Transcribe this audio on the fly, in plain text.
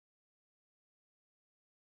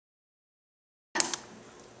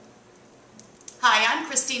Hi, I'm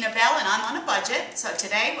Christina Bell and I'm on a budget. So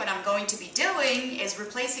today what I'm going to be doing is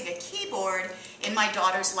replacing a keyboard in my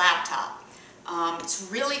daughter's laptop. It's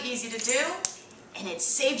really easy to do and it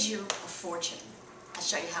saves you a fortune. I'll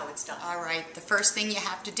show you how it's done. All right, the first thing you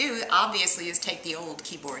have to do obviously is take the old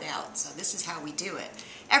keyboard out. So this is how we do it.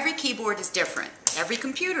 Every keyboard is different. Every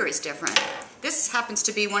computer is different. This happens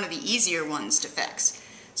to be one of the easier ones to fix.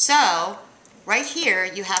 So right here,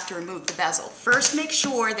 you have to remove the bezel. First, make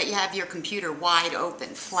sure that you have your computer wide open,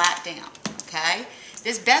 flat down, okay?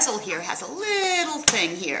 This bezel here has a little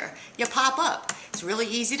thing here. You pop up. It's really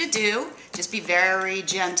easy to do. Just be very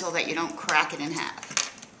gentle that you don't crack it in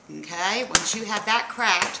half, okay? Once you have that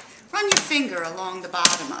cracked, run your finger along the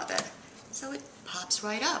bottom of it so it pops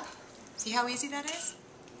right up. See how easy that is?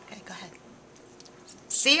 Okay, go ahead.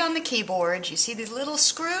 See on the keyboard, you see these little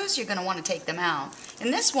screws? You're going to want to take them out.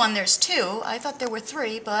 In this one, there's two. I thought there were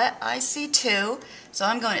three, but I see two. So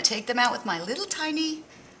I'm going to take them out with my little tiny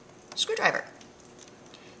screwdriver.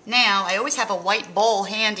 Now, I always have a white bowl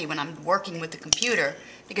handy when I'm working with the computer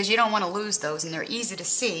because you don't want to lose those, and they're easy to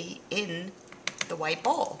see in the white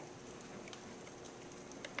bowl.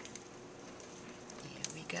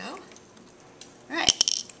 Here we go. All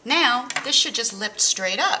right. Now, this should just lift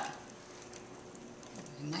straight up.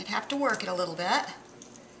 You might have to work it a little bit.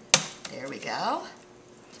 There we go.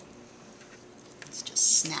 Let's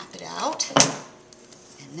just snap it out.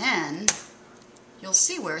 And then you'll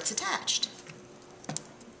see where it's attached.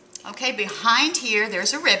 Okay, behind here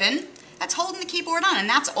there's a ribbon that's holding the keyboard on, and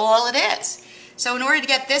that's all it is. So in order to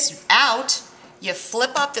get this out, you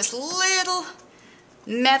flip up this little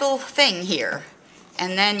metal thing here.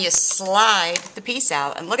 And then you slide the piece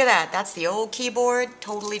out. And look at that. That's the old keyboard,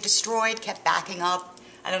 totally destroyed, kept backing up.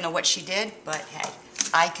 I don't know what she did, but hey,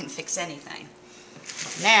 I can fix anything.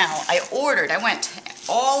 Now, I went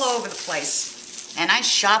all over the place, and I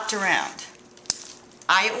shopped around.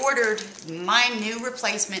 I ordered my new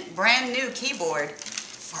replacement, brand new keyboard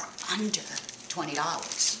for under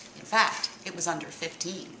 $20. In fact, it was under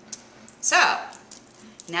 $15. So,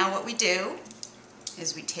 now what we do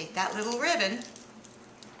is we take that little ribbon,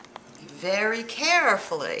 very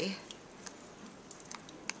carefully.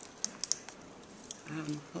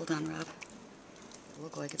 Hold on, Rob. It'll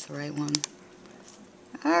look like it's the right one.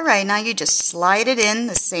 All right, now you just slide it in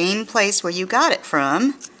the same place where you got it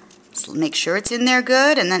from. So make sure it's in there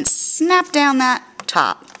good, and then snap down that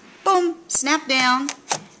top. Boom, snap down.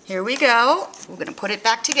 Here we go. We're going to put it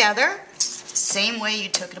back together the same way you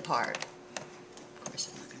took it apart. Of course,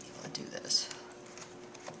 I'm not going to be able to do this.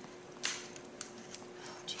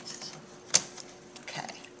 Oh, Jesus.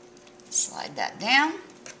 Okay, slide that down.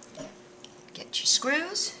 Get your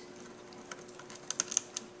screws.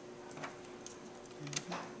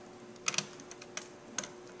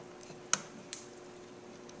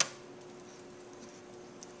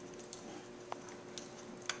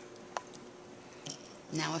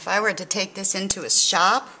 Now, if I were to take this into a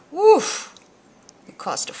shop, woof, it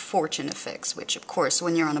cost a fortune to fix, which, of course,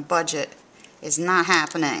 when you're on a budget, is not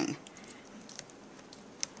happening.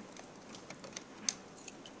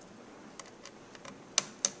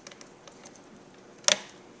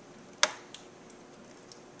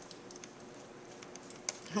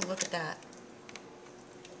 Oh, look at that.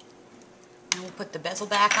 Now we'll put the bezel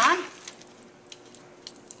back on.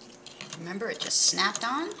 Remember, it just snapped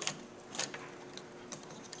on.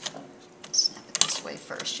 Snap it this way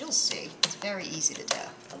first. You'll see. It's very easy to do.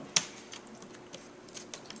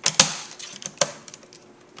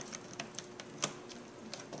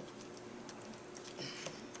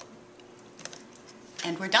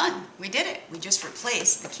 And we're done. We did it. We just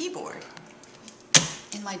replaced the keyboard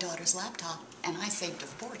in my daughter's laptop, and I saved a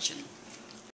fortune.